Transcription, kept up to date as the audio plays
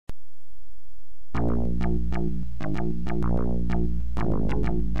Hi,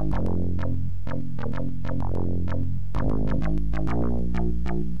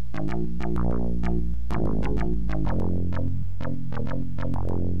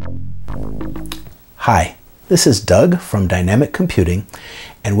 this is Doug from Dynamic Computing,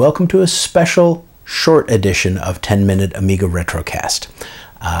 and welcome to a special short edition of 10-Minute Amiga Retrocast.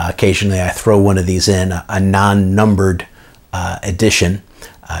 Occasionally I throw one of these in, a non-numbered edition,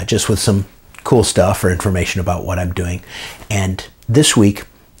 just with some cool stuff or information about what I'm doing. And this week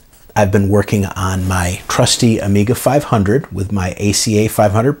I've been working on my trusty Amiga 500 with my ACA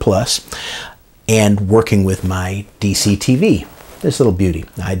 500 Plus and working with my DCTV. This little beauty.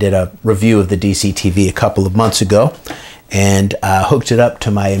 I did a review of the DCTV a couple of months ago and hooked it up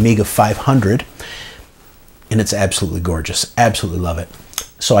to my Amiga 500, and it's absolutely gorgeous. Absolutely love it.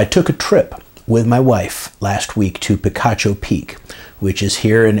 So I took a trip with my wife last week to Picacho Peak, which is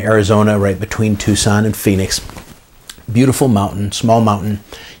here in Arizona, right between Tucson and Phoenix. Beautiful mountain, small mountain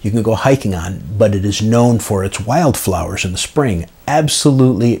you can go hiking on, but it is known for its wildflowers in the spring.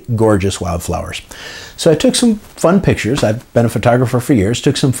 Absolutely gorgeous wildflowers. So I took some fun pictures. I've been a photographer for years,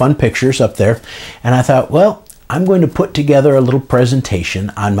 took some fun pictures up there, and I thought, well, I'm going to put together a little presentation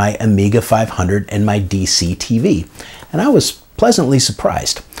on my Amiga 500 and my DCTV. And I was pleasantly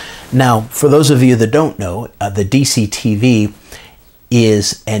surprised. Now, for those of you that don't know, the DCTV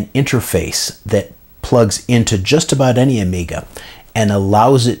is an interface that plugs into just about any Amiga and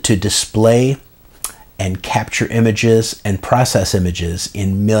allows it to display and capture images and process images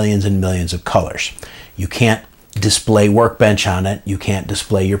in millions and millions of colors. You can't display Workbench on it. You can't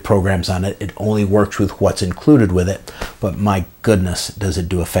display your programs on it. It only works with what's included with it. But my goodness, does it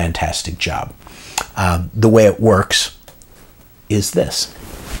do a fantastic job. The way it works is this.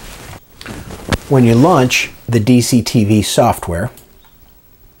 When you launch the DCTV software,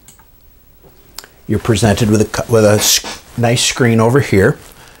 you're presented with a nice screen over here.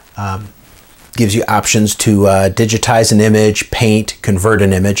 Gives you options to digitize an image, paint, convert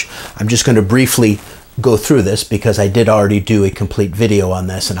an image. I'm just going to briefly go through this because I did already do a complete video on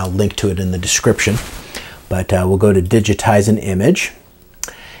this, and I'll link to it in the description. But we'll go to digitize an image,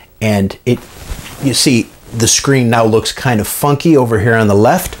 and you see the screen now looks kind of funky over here on the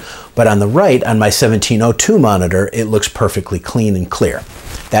left, but on the right, on my 1702 monitor, it looks perfectly clean and clear.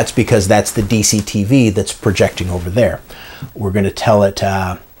 That's because that's the DCTV that's projecting over there. We're going to tell it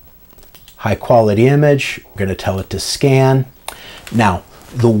high quality image. We're going to tell it to scan. Now,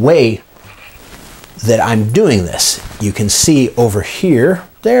 the way that I'm doing this, you can see over here,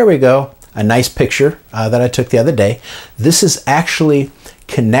 there we go, a nice picture that I took the other day. This is actually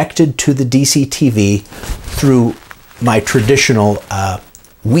connected to the DCTV through my traditional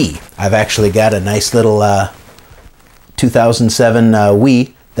Wii. I've actually got a nice little 2007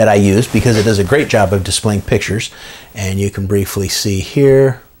 Wii that I use because it does a great job of displaying pictures. And you can briefly see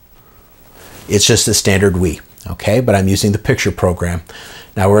here, it's just a standard Wii, okay? But I'm using the picture program.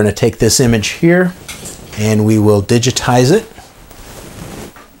 Now we're going to take this image here and we will digitize it.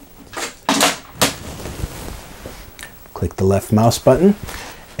 Click the left mouse button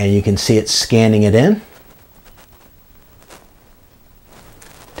and you can see it scanning it in.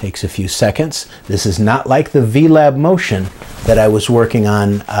 Takes a few seconds. This is not like the VLab Motion that I was working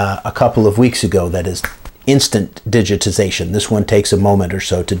on a couple of weeks ago that is instant digitization. This one takes a moment or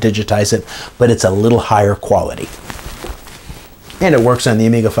so to digitize it, but it's a little higher quality. And it works on the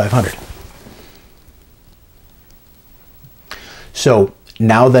Amiga 500. So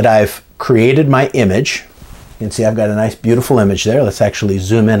now that I've created my image, you can see I've got a nice beautiful image there. Let's actually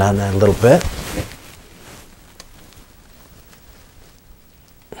zoom in on that a little bit.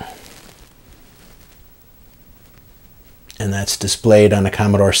 And that's displayed on a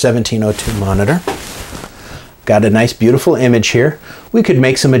Commodore 1702 monitor. Got a nice beautiful image here. We could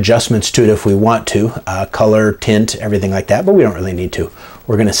make some adjustments to it if we want to, color, tint, everything like that, but we don't really need to.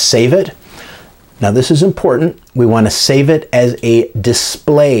 We're going to save it. Now this is important. We want to save it as a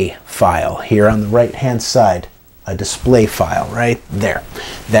display file here on the right hand side, a display file right there.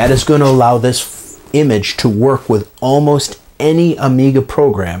 That is going to allow this image to work with almost any Amiga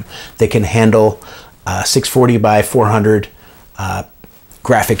program that can handle 640 by 400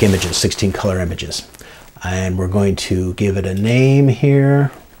 graphic images, 16 color images. And we're going to give it a name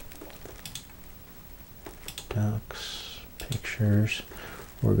here. Ducks, pictures.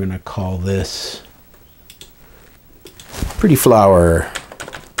 We're going to call this Pretty Flower.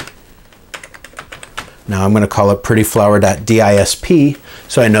 Now I'm going to call it prettyflower.disp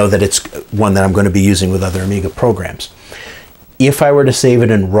so I know that it's one that I'm going to be using with other Amiga programs. If I were to save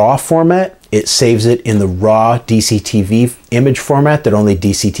it in RAW format, it saves it in the raw DCTV image format that only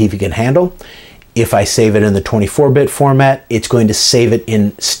DCTV can handle. If I save it in the 24-bit format, it's going to save it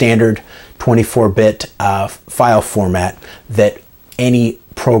in standard 24-bit file format that any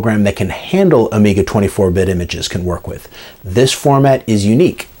program that can handle Amiga 24-bit images can work with. This format is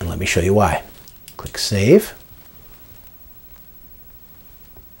unique, and let me show you why. Click Save.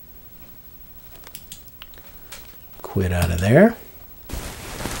 Quit out of there.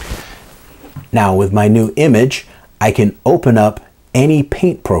 Now with my new image, I can open up any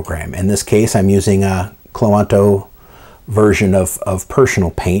paint program. In this case, I'm using a Cloanto version of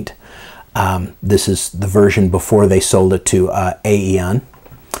Personal Paint. This is the version before they sold it to Aeon.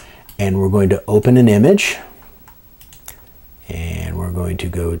 And we're going to open an image. And we're going to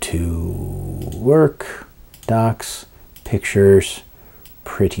go to Work, Docs, Pictures,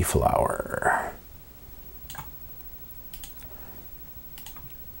 Pretty Flower.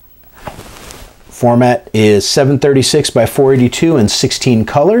 Format is 736 by 482 and 16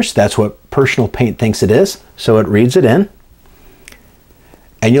 colors. That's what Personal Paint thinks it is. So it reads it in.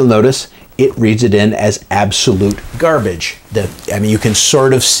 And you'll notice it reads it in as absolute garbage. I mean, you can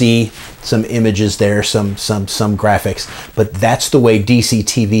sort of see some images there, some graphics, but that's the way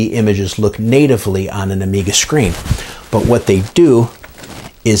DCTV images look natively on an Amiga screen. But what they do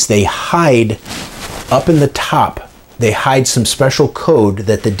is they hide up in the top, they hide some special code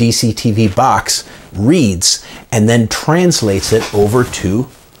that the DCTV box reads and then translates it over to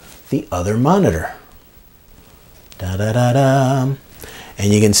the other monitor. Da-da-da-da.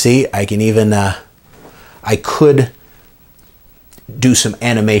 And you can see I can even, I could do some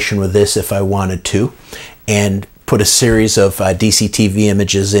animation with this if I wanted to and put a series of DCTV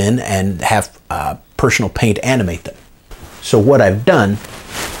images in and have Personal Paint animate them. So what I've done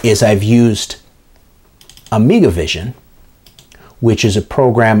is I've used AmigaVision, which is a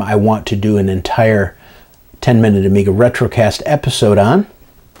program I want to do an entire 10-minute Amiga Retrocast episode on,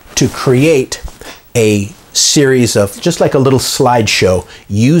 to create a series of, just like a little slideshow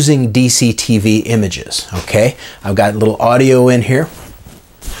using DCTV images, okay? I've got a little audio in here,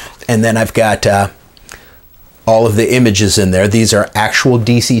 and then I've got all of the images in there. These are actual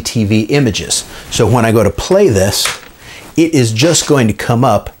DCTV images. So when I go to play this, it is just going to come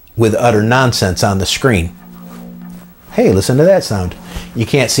up with utter nonsense on the screen. Hey, listen to that sound. You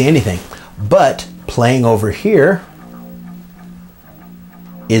can't see anything. But playing over here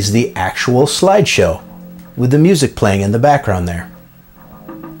is the actual slideshow with the music playing in the background there.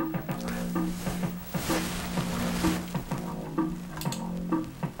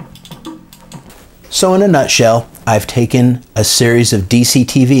 So in a nutshell, I've taken a series of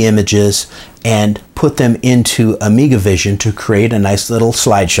DCTV images and put them into AmigaVision to create a nice little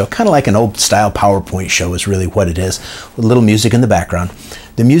slideshow, kind of like an old style PowerPoint show is really what it is, with a little music in the background.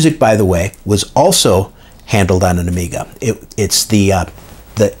 The music, by the way, was also handled on an Amiga. It's the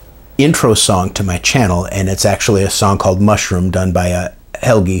intro song to my channel, and it's actually a song called Mushroom done by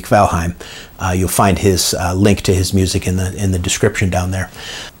Helgi Kvalheim. You'll find his link to his music in the description down there.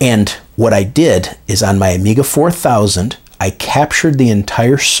 And what I did is on my Amiga 4000, I captured the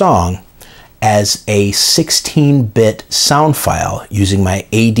entire song as a 16-bit sound file using my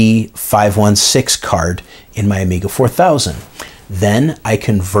AD516 card in my Amiga 4000. Then I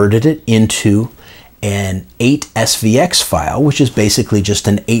converted it into an 8SVX file, which is basically just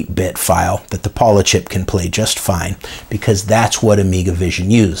an 8-bit file that the Paula chip can play just fine, because that's what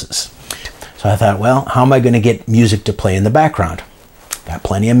AmigaVision uses. So I thought, well, how am I going to get music to play in the background? Got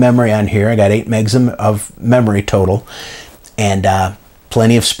plenty of memory on here. I got 8 megs of memory total, and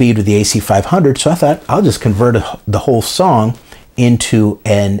plenty of speed with the AC500, so I thought I'll just convert the whole song into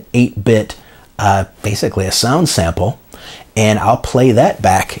an 8-bit, basically a sound sample, and I'll play that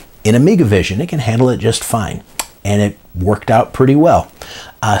back in AmigaVision. It can handle it just fine, and it worked out pretty well.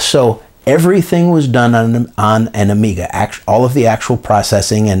 So everything was done on an Amiga. All of the actual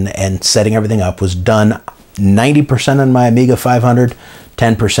processing and setting everything up was done 90% on my Amiga 500,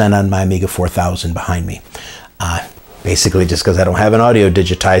 10% on my Amiga 4000 behind me. Basically just because I don't have an audio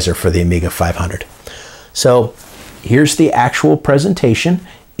digitizer for the Amiga 500. So here's the actual presentation.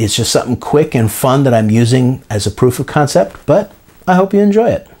 It's just something quick and fun that I'm using as a proof of concept, but I hope you enjoy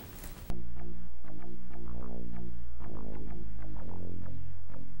it.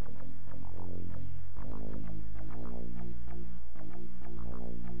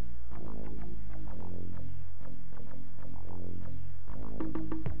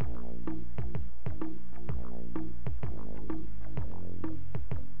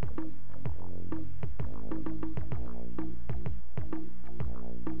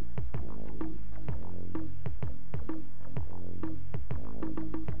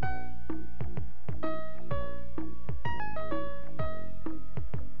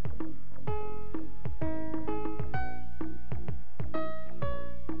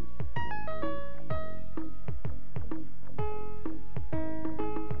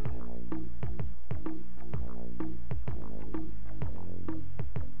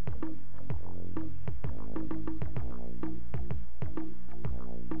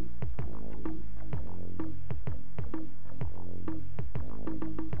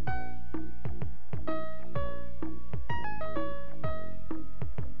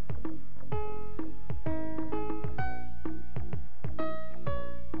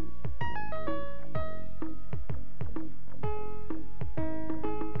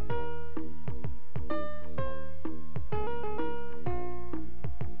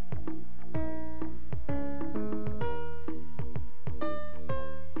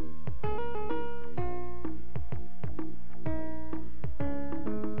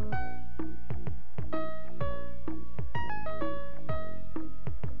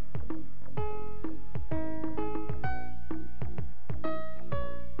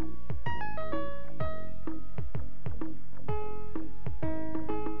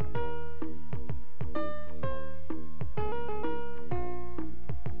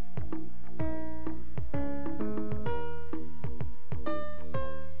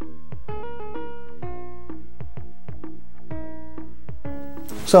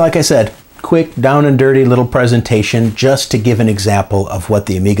 So like I said, quick, down and dirty little presentation just to give an example of what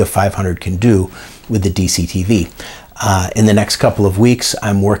the Amiga 500 can do with the DCTV. In the next couple of weeks,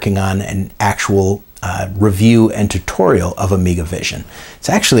 I'm working on an actual review and tutorial of AmigaVision. It's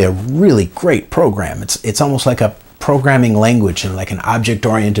actually a really great program. It's almost like a programming language and like an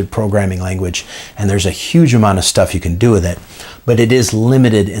object-oriented programming language, and there's a huge amount of stuff you can do with it, but it is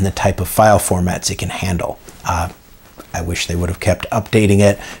limited in the type of file formats it can handle. I wish they would have kept updating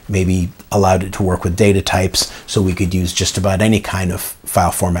it, maybe allowed it to work with data types so we could use just about any kind of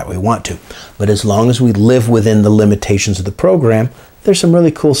file format we want to. But as long as we live within the limitations of the program, there's some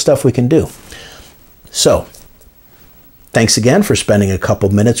really cool stuff we can do. So, thanks again for spending a couple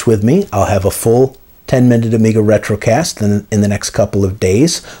minutes with me. I'll have a full 10-minute Amiga Retrocast in the next couple of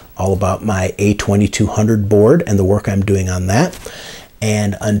days, all about my A2200 board and the work I'm doing on that.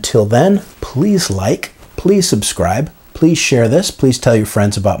 And until then, please like, please subscribe, please share this, please tell your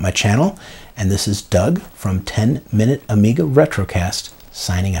friends about my channel. And this is Doug from 10-Minute Amiga Retrocast,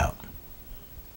 signing out.